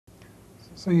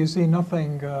So you see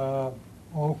nothing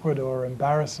awkward or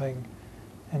embarrassing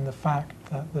in the fact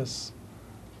that this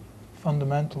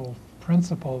fundamental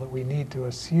principle that we need to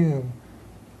assume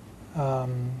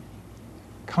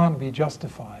can't be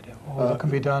justified. All that can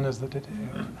be done is that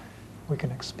we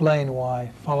can explain why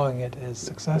following it is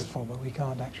successful, but we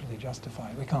can't actually justify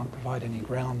it. We can't provide any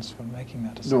grounds for making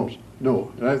that assumption.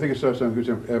 No, and I think it's also good.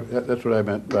 That's what I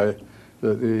meant by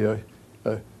the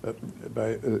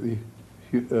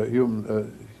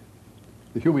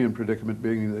Humean predicament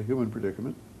being the human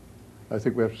predicament. I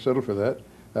think we have to settle for that,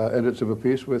 and it's of a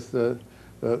piece with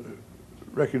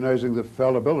recognizing the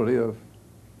fallibility of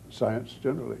science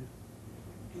generally.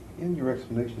 In your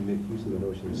explanation, you make use of the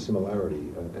notion of similarity,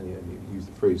 and you use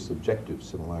the phrase subjective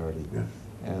similarity. Yeah.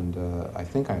 And I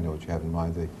think I know what you have in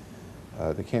mind. There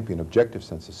can't be an objective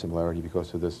sense of similarity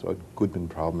because of this Goodman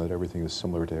problem that everything is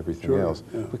similar to everything else.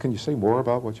 Yeah. But can you say more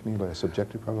about what you mean by a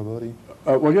subjective probability?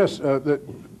 Well, yes.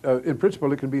 In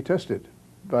principle, it can be tested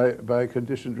by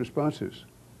conditioned responses.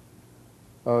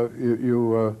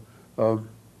 The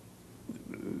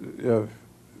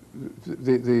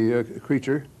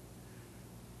creature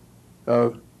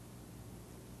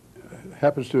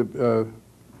happens to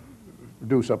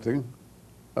do something.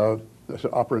 That's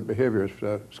operant behavior, as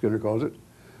Skinner calls it.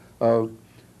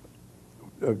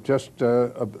 Just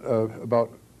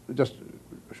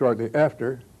shortly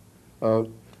after,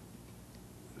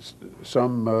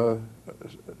 some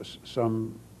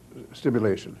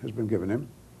stimulation has been given him,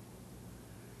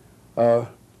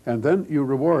 and then you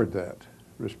reward that.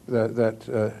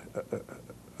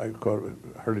 I call it,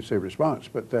 hardly say response,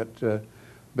 but that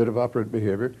bit of operant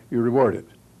behavior, you reward it.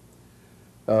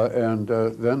 And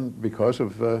then, because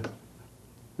of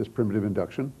this primitive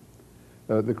induction,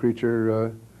 the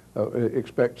creature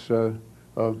expects that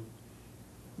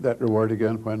reward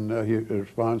again when he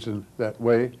responds in that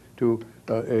way to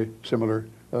a similar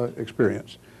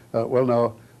experience. Well,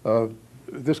 now,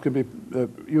 this can be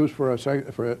used for a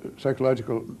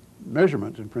psychological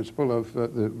measurement, in principle, of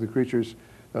the creature's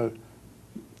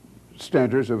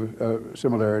standards of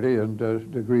similarity and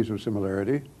degrees of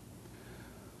similarity.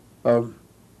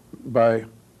 By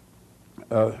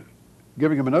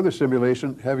giving him another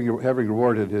stimulation, having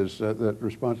rewarded his the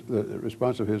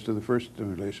response of his to the first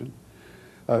stimulation,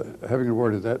 having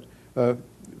rewarded that,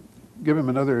 give him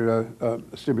another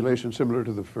stimulation similar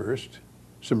to the first,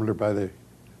 similar by the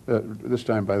this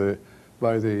time by the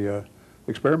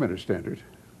experimenter standard,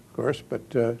 of course,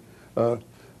 but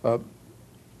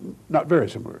not very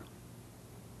similar.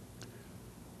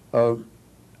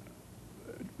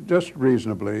 Just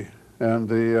reasonably, and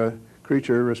the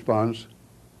creature responds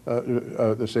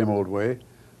the same old way,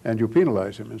 and you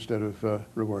penalize him instead of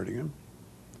rewarding him.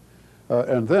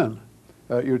 And then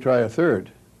you try a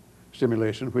third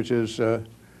stimulation, which is, you're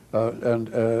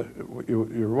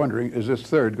wondering, is this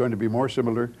third going to be more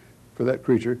similar for that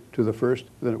creature to the first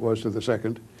than it was to the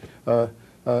second?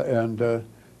 And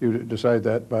you decide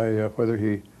that by whether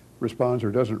he responds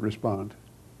or doesn't respond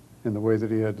in the way that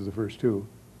he had to the first two.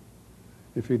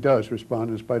 If he does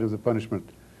respond in spite of the punishment,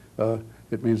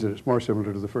 it means that it's more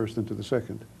similar to the first than to the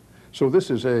second. So this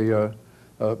is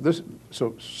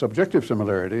so subjective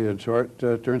similarity, in short,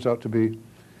 turns out to be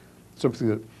something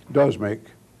that does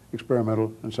make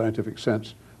experimental and scientific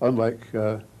sense, unlike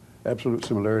absolute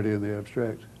similarity in the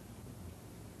abstract.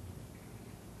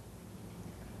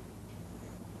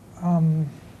 I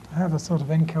have a sort of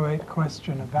inchoate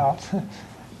question about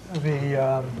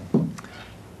the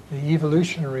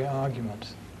evolutionary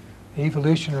argument, the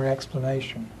evolutionary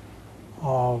explanation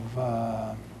of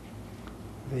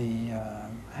the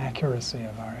accuracy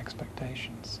of our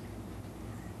expectations.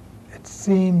 It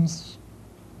seems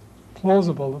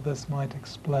plausible that this might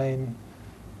explain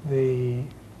the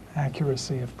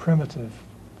accuracy of primitive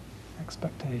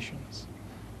expectations.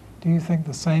 Do you think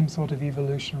the same sort of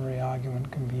evolutionary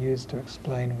argument can be used to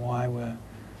explain why we're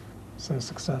so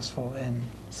successful in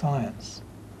science?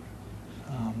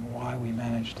 Why we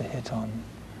manage to hit on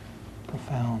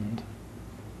profound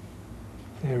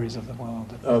theories of the world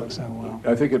that work so well?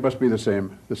 I think it must be the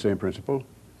same principle,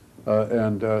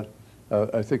 and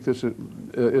I think this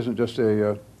isn't just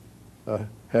a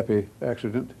happy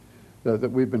accident,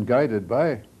 that we've been guided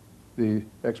by the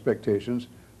expectations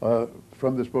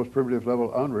from this most primitive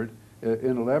level onward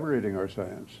in elaborating our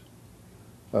science.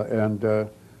 And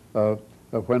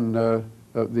when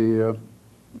the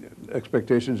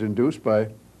expectations induced by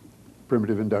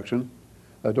primitive induction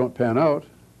don't pan out,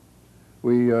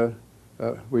 we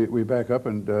back up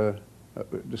and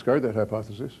discard that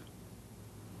hypothesis,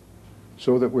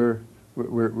 so that we're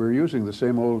using the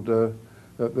same old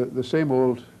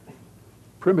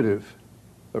primitive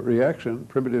reaction,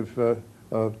 primitive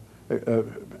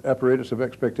apparatus of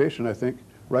expectation, I think,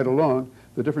 right along.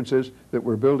 The difference is that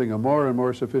we're building a more and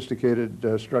more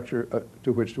sophisticated structure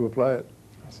to which to apply it.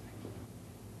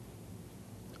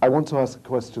 I want to ask a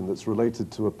question that's related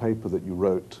to a paper that you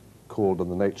wrote called On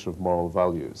the Nature of Moral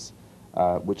Values,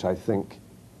 which I think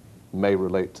may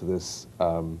relate to this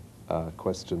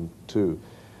question too.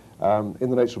 In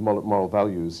The Nature of Moral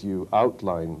Values, you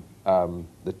outline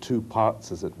the two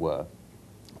parts, as it were,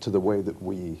 to the way that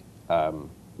we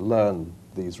learn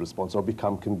these responses or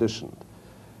become conditioned.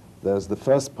 There's the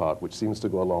first part, which seems to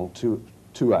go along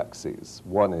two axes.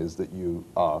 One is that you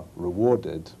are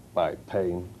rewarded by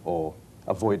pain or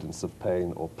avoidance of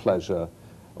pain, or pleasure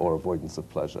or avoidance of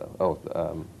pleasure, or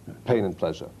pain and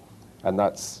pleasure. And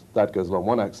that goes along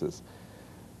one axis.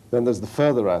 Then there's the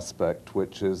further aspect,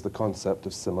 which is the concept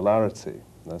of similarity.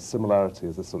 Now, similarity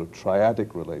is a sort of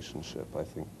triadic relationship, I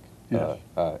think, yes.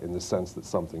 In the sense that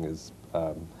something is,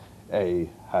 A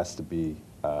has to be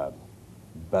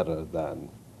better than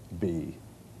B,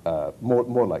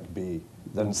 more like B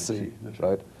than C,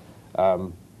 right?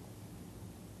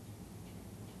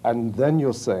 And then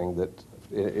you're saying that,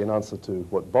 in answer to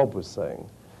what Bob was saying,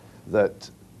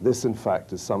 that this, in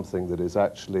fact, is something that is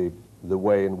actually the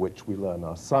way in which we learn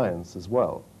our science as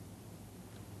well,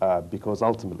 because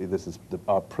ultimately this is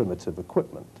our primitive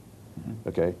equipment,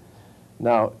 okay?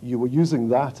 Now, you were using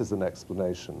that as an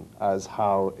explanation as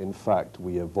how, in fact,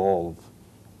 we evolve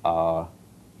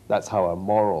that's how our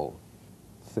moral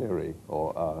theory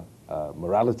or our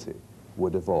morality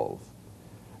would evolve.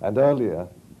 And earlier,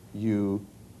 you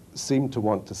seemed to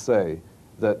want to say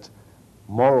that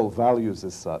moral values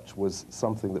as such was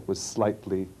something that was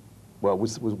slightly, well,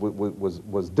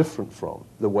 was different from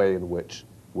the way in which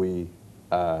we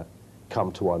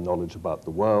come to our knowledge about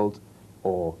the world,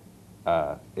 or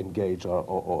engage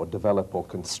or develop or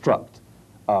construct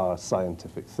our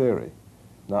scientific theory.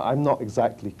 Now, I'm not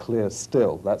exactly clear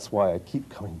still, that's why I keep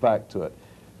coming back to it,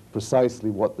 precisely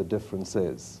what the difference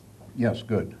is. Yes,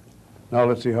 good. Now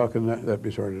let's see, how can that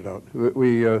be sorted out? In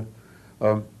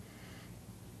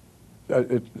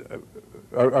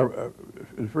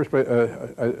the first place,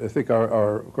 I think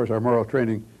of course, our moral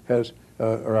training has,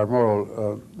 or our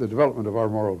moral, the development of our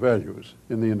moral values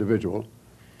in the individual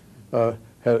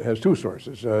has two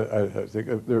sources. I think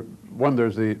one,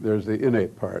 there's the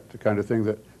innate part, the kind of thing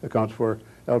that accounts for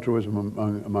altruism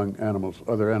among animals,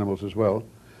 other animals as well.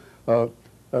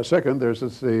 Second, there's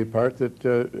the part that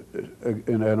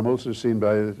in animals is seen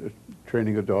by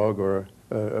training a dog, or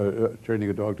training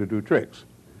a dog to do tricks,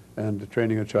 and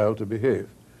training a child to behave.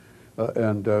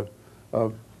 Well,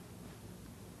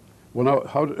 now,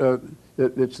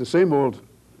 it's the same old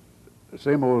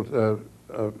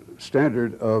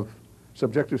standard of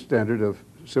subjective standard of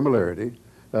similarity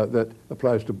that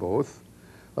applies to both.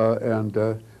 In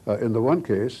the one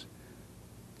case,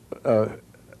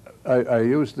 I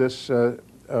use this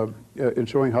in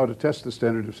showing how to test the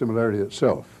standard of similarity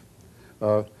itself.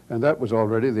 And that was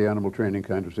already the animal training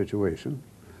kind of situation.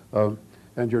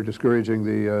 And you're discouraging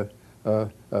the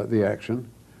action.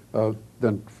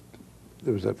 Then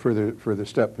there was that further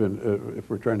step in, if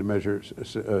we're trying to measure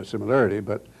similarity,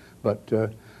 but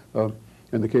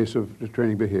in the case of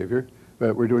training behavior,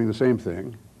 we're doing the same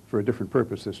thing for a different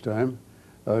purpose this time,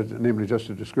 namely just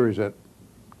to discourage that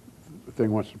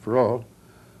thing once and for all.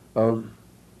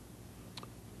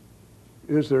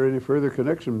 Is there any further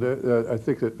connection there? I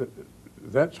think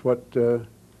that's what the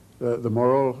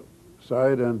moral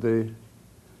side and the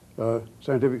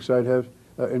scientific side have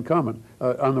in common.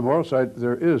 On the moral side,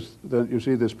 there is, then you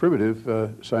see, this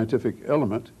primitive scientific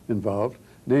element involved,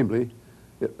 namely,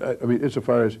 I mean,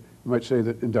 insofar as you might say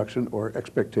that induction or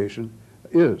expectation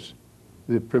is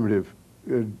the primitive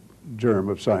germ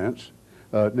of science,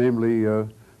 namely,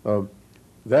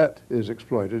 that is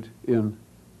exploited in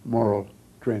moral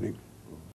training.